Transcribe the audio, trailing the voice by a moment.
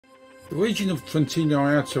The region of Trentino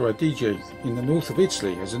Alto-Adige in the north of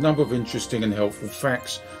Italy has a number of interesting and helpful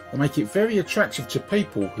facts that make it very attractive to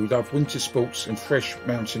people who love winter sports and fresh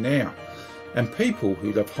mountain air, and people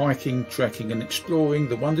who love hiking, trekking and exploring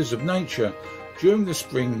the wonders of nature during the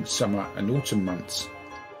spring, summer and autumn months.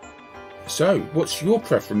 So, what's your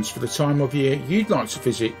preference for the time of year you'd like to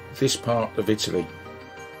visit this part of Italy?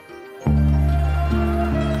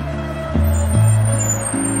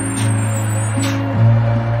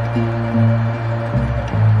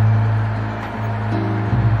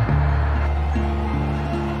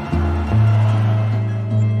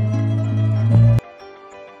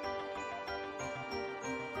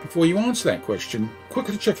 Before you answer that question,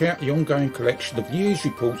 quickly check out the ongoing collection of news,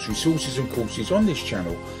 reports, resources and courses on this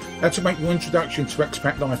channel, how to make your introduction to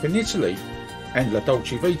expat life in Italy and La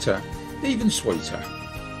Dolce Vita even sweeter.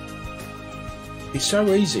 It's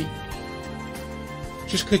so easy.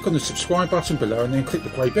 Just click on the subscribe button below and then click the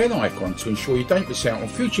grey bell icon to ensure you don't miss out on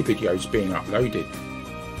future videos being uploaded.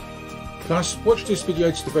 Plus, watch this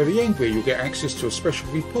video to the very end where you'll get access to a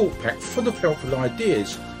special report pack full of helpful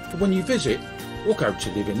ideas for when you visit or go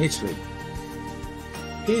to live in Italy.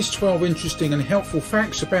 Here's 12 interesting and helpful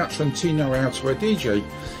facts about Trentino Alto-Adige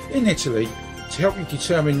in Italy to help you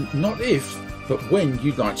determine not if, but when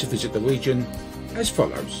you'd like to visit the region, as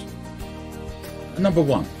follows. Number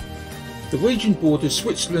 1. The region borders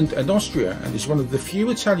Switzerland and Austria and is one of the few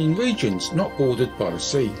Italian regions not bordered by the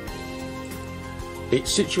sea.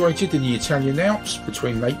 It's situated in the Italian Alps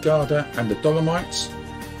between Lake Garda and the Dolomites.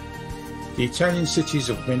 The Italian cities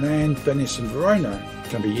of Milan, Venice and Verona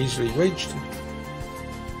can be easily reached.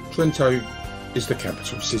 Trento is the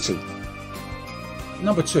capital city.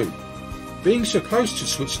 Number 2. Being so close to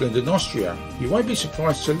Switzerland and Austria, you won't be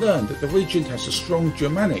surprised to learn that the region has a strong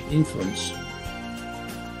Germanic influence.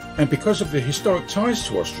 And because of the historic ties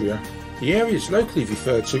to Austria, the area is locally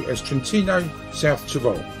referred to as Trentino South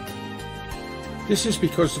Tyrol. This is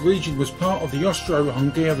because the region was part of the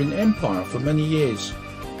Austro-Hungarian Empire for many years,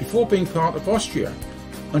 before being part of Austria,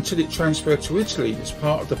 until it transferred to Italy as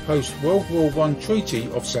part of the post-World War I Treaty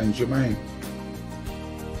of Saint-Germain.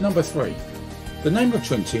 Number 3. The name of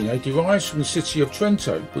Trentino derives from the city of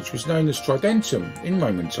Trento, which was known as Tridentum in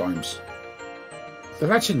Roman times. The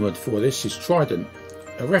Latin word for this is trident,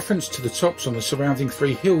 a reference to the tops on the surrounding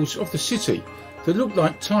 3 hills of the city that look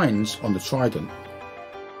like tines on the trident.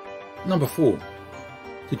 Number 4.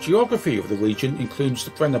 The geography of the region includes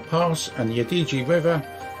the Brenner Pass and the Adige River,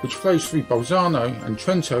 which flows through Bolzano and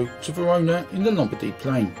Trento to Verona in the Lombardy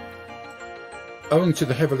plain. Owing to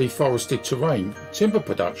the heavily forested terrain, timber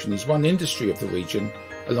production is one industry of the region,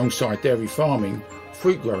 alongside dairy farming,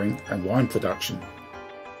 fruit growing and wine production.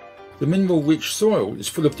 The mineral-rich soil is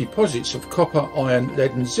full of deposits of copper, iron,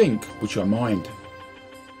 lead and zinc, which are mined.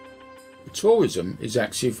 Tourism is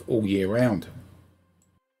active all year round.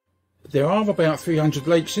 There are about 300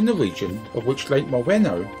 lakes in the region, of which Lake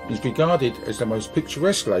Moreno is regarded as the most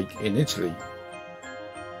picturesque lake in Italy.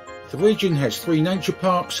 The region has 3 nature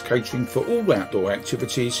parks catering for all outdoor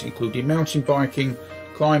activities, including mountain biking,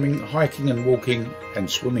 climbing, hiking and walking, and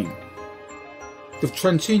swimming. The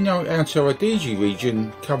Trentino Alto-Adige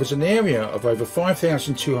region covers an area of over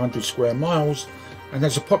 5,200 square miles and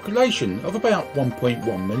has a population of about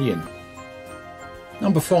 1.1 million.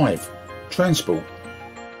 Number 5. Transport.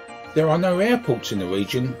 There are no airports in the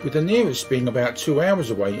region, with the nearest being about 2 hours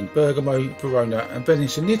away in Bergamo, Verona and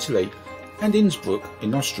Venice in Italy, and Innsbruck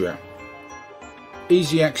in Austria.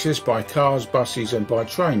 Easy access by cars, buses and by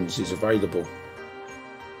trains is available.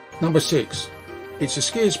 Number 6. It's a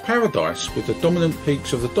skier's paradise, with the dominant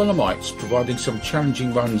peaks of the Dolomites providing some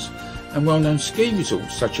challenging runs and well-known ski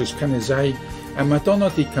resorts such as Canazei and Madonna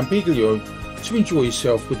di Campiglio to enjoy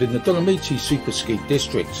yourself within the Dolomiti Super Ski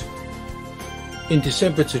District. In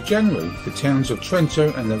December to January, the towns of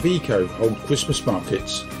Trento and Navico hold Christmas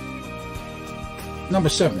markets. Number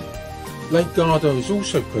 7. Lake Garda is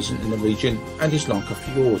also present in the region and is like a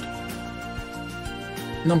fjord.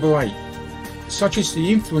 Number 8. Such is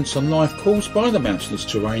the influence on life caused by the mountainous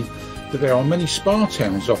terrain that there are many spa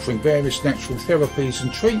towns offering various natural therapies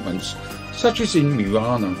and treatments, such as in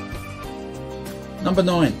Murano. Number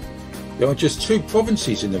 9. There are just 2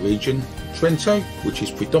 provinces in the region, Trento, which is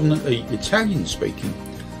predominantly Italian speaking,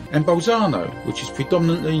 and Bolzano, which is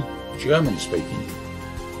predominantly German speaking.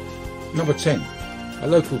 Number 10. A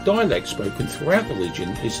local dialect spoken throughout the region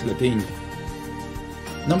is Ladin.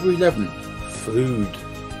 Number 11. Food.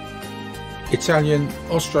 Italian,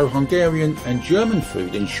 Austro-Hungarian and German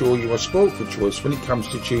food ensure you are spoilt for choice when it comes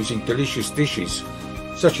to choosing delicious dishes,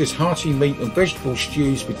 such as hearty meat and vegetable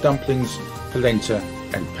stews with dumplings, polenta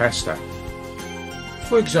and pasta.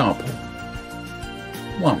 For example,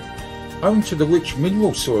 1. Owing to the rich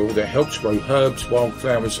mineral soil that helps grow herbs,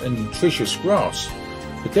 wildflowers and nutritious grass,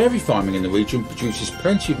 the dairy farming in the region produces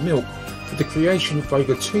plenty of milk for the creation of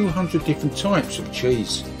over 200 different types of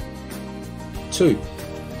cheese. 2.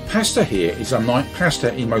 Pasta here is unlike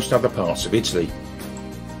pasta in most other parts of Italy.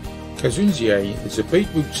 Calzunzier is a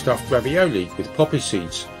beetroot stuffed ravioli with poppy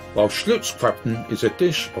seeds, while Schlutzkrapfen is a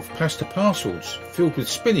dish of pasta parcels filled with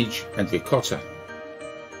spinach and ricotta.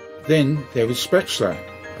 Then there is Spätzle,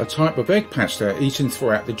 a type of egg pasta eaten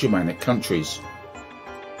throughout the Germanic countries.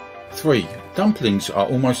 3. Dumplings are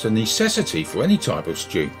almost a necessity for any type of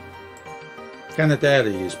stew.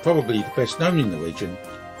 Canardelli is probably the best known in the region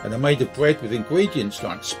and are made of bread with ingredients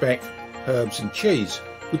like speck, herbs and cheese,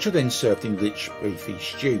 which are then served in rich beefy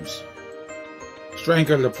stews.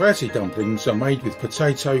 Strangolaprati dumplings are made with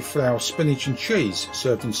potato, flour, spinach and cheese,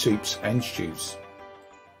 served in soups and stews.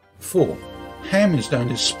 4. Ham is known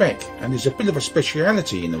as speck and is a bit of a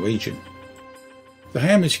speciality in the region. The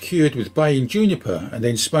ham is cured with bay and juniper and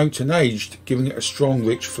then smoked and aged, giving it a strong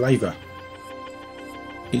rich flavour.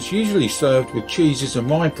 It's usually served with cheeses and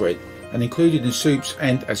rye bread and included in soups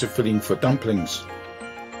and as a filling for dumplings.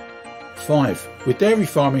 5. With dairy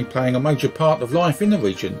farming playing a major part of life in the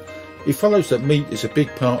region, it follows that meat is a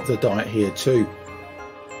big part of the diet here too.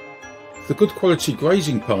 The good quality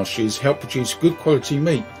grazing pastures help produce good quality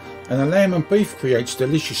meat, and the lamb and beef creates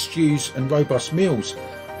delicious stews and robust meals,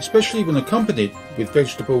 especially when accompanied with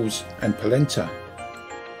vegetables and polenta.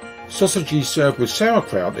 Sausages served with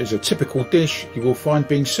sauerkraut is a typical dish you will find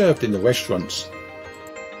being served in the restaurants.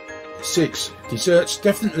 6. Desserts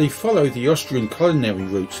definitely follow the Austrian culinary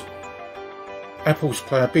route. Apples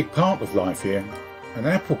play a big part of life here. An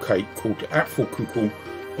apple cake called Apfelkuchen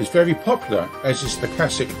is very popular, as is the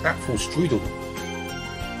classic Apfelstrudel.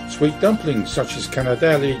 Sweet dumplings such as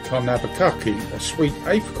Canardelli Carnabakaki, a sweet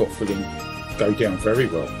apricot filling, go down very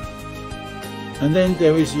well. And then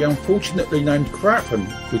there is the unfortunately named Krapfen,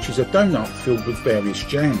 which is a donut filled with various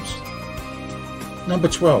jams. Number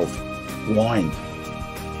 12. Wine.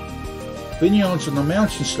 Vineyards on the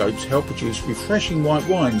mountain slopes help produce refreshing white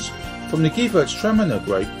wines from the Gewürztraminer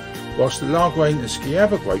grape, whilst the Lagrain and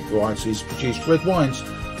Schiava grape varieties produce red wines,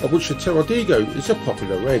 of which the Terodigo is a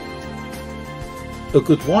popular red. A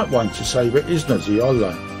good white wine to savour is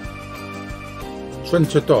Nozziola.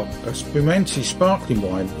 Trentino DOC, a Spumante sparkling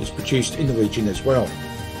wine, is produced in the region as well.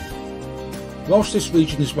 Whilst this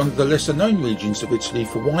region is one of the lesser known regions of Italy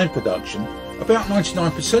for wine production, about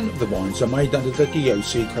 99% of the wines are made under the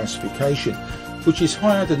DOC classification, which is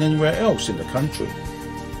higher than anywhere else in the country.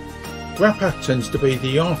 Grappa tends to be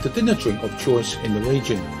the after-dinner drink of choice in the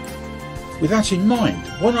region. With that in mind,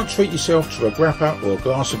 why not treat yourself to a grappa or a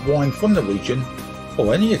glass of wine from the region,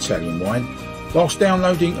 or any Italian wine, whilst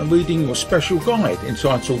downloading and reading your special guide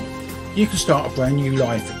entitled "You Can Start a Brand New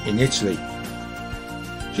Life in Italy."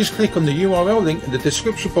 Just click on the URL link in the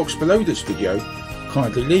description box below this video,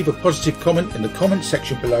 kindly leave a positive comment in the comment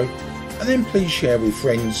section below, and then please share with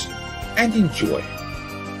friends and enjoy.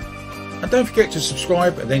 And don't forget to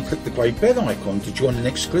subscribe and then click the grey bell icon to join an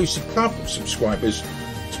exclusive club of subscribers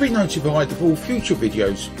to be notified of all future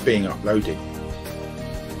videos being uploaded.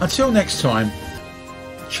 Until next time,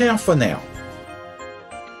 ciao for now.